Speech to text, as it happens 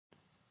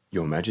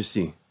Your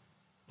Majesty,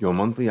 your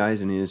monthly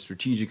Eyes and Ears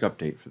strategic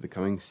update for the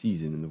coming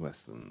season in the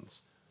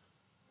Westlands.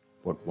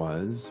 What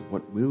was,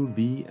 what will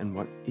be, and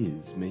what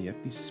is may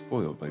yet be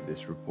spoiled by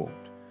this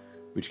report,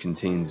 which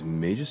contains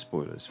major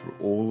spoilers for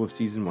all of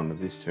Season 1 of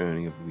this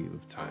turning of the Wheel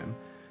of Time,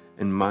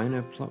 and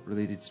minor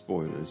plot-related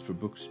spoilers for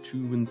Books 2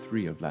 and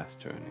 3 of Last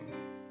Turning.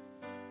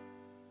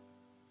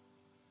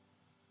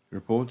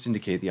 Reports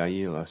indicate the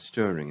Aiel are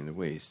stirring in the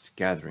waste,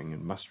 gathering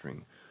and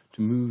mustering, to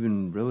move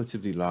in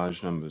relatively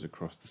large numbers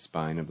across the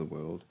spine of the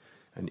world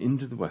and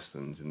into the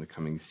Westlands in the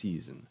coming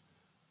season.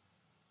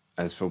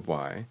 As for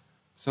why,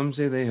 some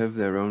say they have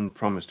their own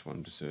promised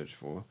one to search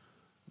for,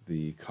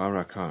 the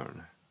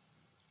Karakarn.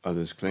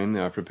 Others claim they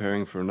are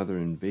preparing for another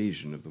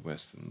invasion of the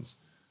Westlands.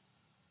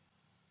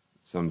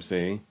 Some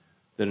say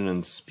that an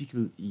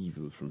unspeakable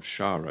evil from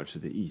Shara to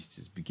the east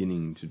is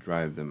beginning to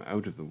drive them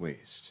out of the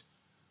waste.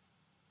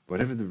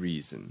 Whatever the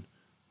reason,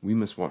 we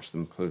must watch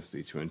them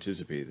closely to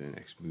anticipate their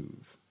next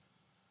move.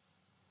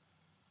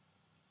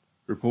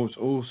 Reports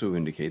also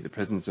indicate the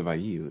presence of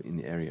Aiel in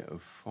the area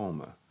of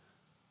Falmer.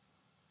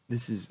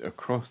 This is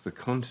across the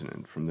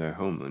continent from their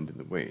homeland in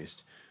the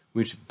waste,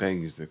 which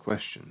begs the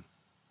question: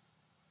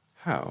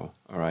 how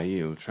are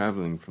Aiel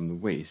traveling from the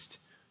waste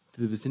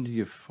to the vicinity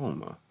of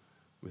Falmer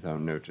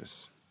without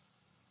notice?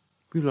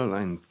 We will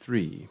outline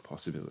 3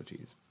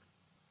 possibilities.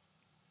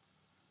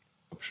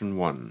 Option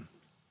 1.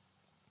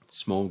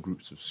 Small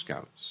groups of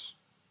scouts.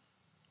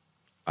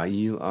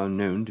 Aiel are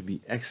known to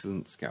be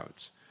excellent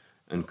scouts,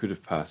 and could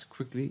have passed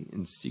quickly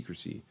in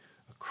secrecy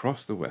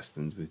across the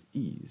Westlands with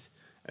ease,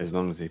 as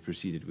long as they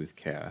proceeded with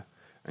care,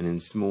 and in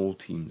small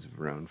teams of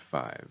around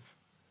 5.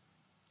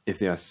 If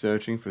they are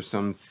searching for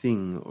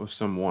something or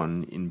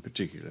someone in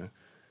particular,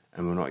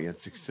 and were not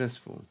yet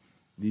successful,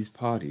 these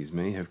parties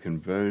may have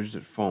converged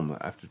at Falmer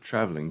after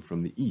travelling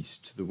from the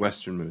east to the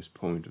westernmost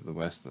point of the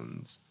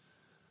Westlands.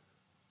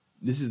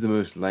 This is the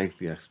most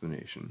likely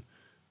explanation,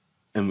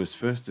 and was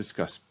first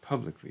discussed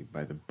publicly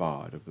by the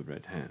Bard of the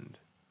Red Hand.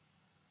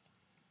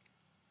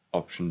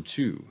 Option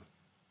 2.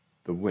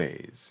 The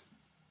Ways.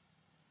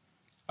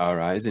 Our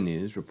Eyes and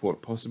Ears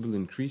report possible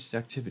increased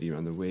activity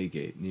around the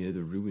Waygate near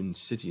the ruined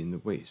city in the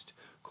waste,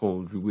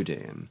 called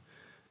Ruidean,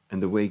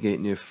 and the Waygate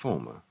near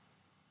Falmer,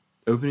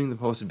 opening the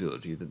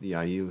possibility that the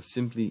Aiel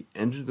simply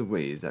entered the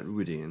Ways at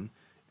Ruidean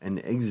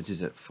and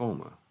exited at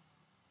Falmer.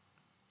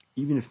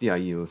 Even if the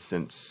Aiel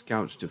sent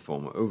scouts to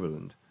Falmer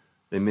Overland,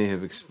 they may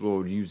have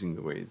explored using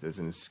the Ways as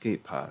an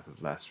escape path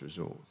of last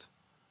resort.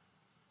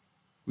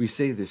 We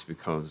say this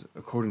because,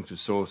 according to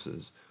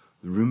sources,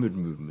 the rumoured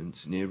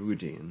movements near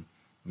Ruidean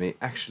may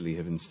actually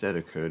have instead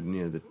occurred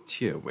near the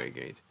Tyr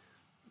Waygate.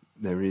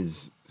 There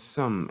is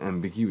some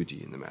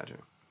ambiguity in the matter.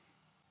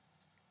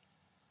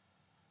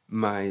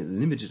 My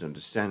limited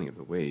understanding of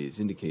the Ways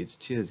indicates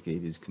Tyr's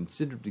Gate is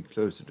considerably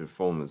closer to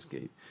Falmer's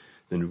Gate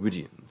than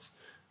Ruidean's,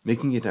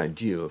 making it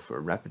ideal for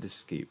a rapid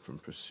escape from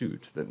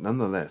pursuit that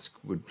nonetheless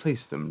would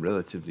place them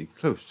relatively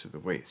close to the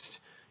waste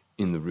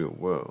in the real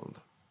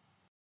world.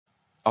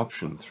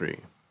 Option 3.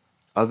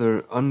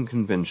 Other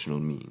unconventional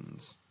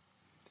means.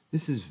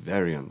 This is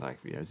very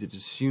unlikely, as it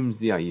assumes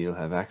the Aiel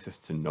have access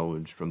to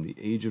knowledge from the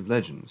Age of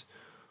Legends,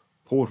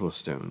 portal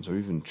stones, or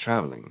even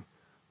travelling,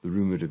 the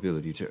rumoured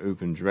ability to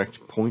open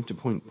direct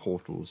point-to-point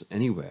portals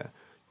anywhere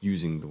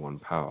using the One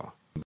Power.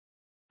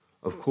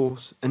 Of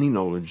course, any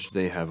knowledge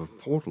they have of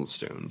portal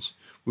stones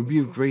would be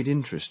of great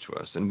interest to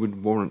us and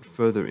would warrant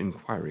further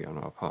inquiry on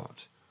our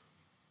part.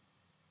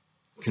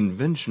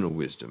 Conventional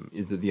wisdom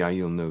is that the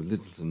Aiel know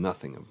little to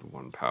nothing of the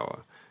One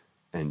Power,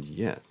 and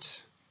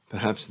yet,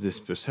 perhaps this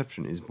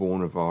perception is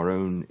born of our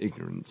own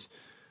ignorance,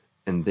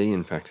 and they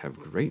in fact have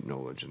great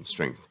knowledge and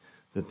strength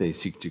that they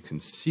seek to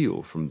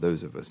conceal from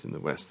those of us in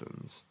the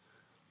Westlands.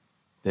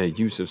 Their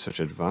use of such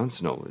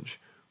advanced knowledge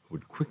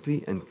would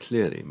quickly and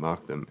clearly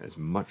mark them as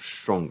much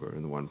stronger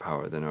in the One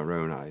Power than our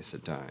own Aes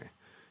Sedai,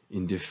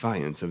 in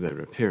defiance of their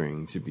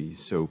appearing to be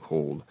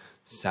so-called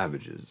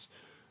savages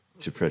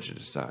to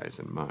prejudiced eyes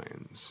and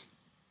minds.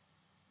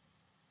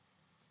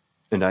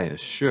 And I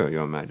assure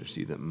your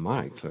Majesty that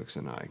my clerks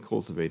and I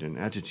cultivate an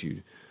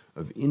attitude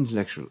of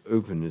intellectual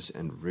openness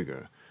and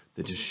rigor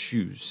that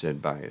eschews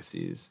said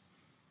biases,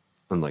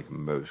 unlike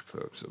most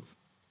clerks of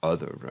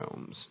other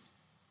realms.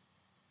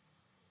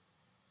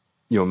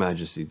 Your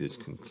Majesty, this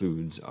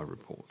concludes our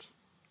report.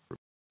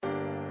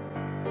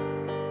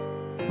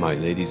 My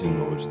ladies and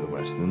lords of the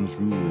Westlands,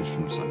 rulers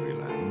from sundry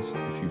lands,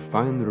 if you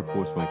find the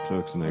reports my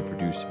clerks and I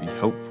produce to be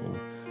helpful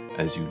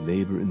as you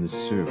labor in the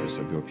service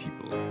of your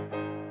people,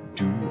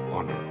 do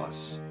honor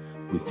us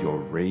with your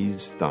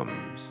raised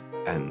thumbs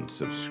and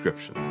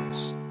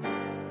subscriptions.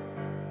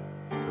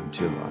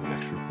 Until our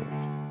next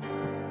report.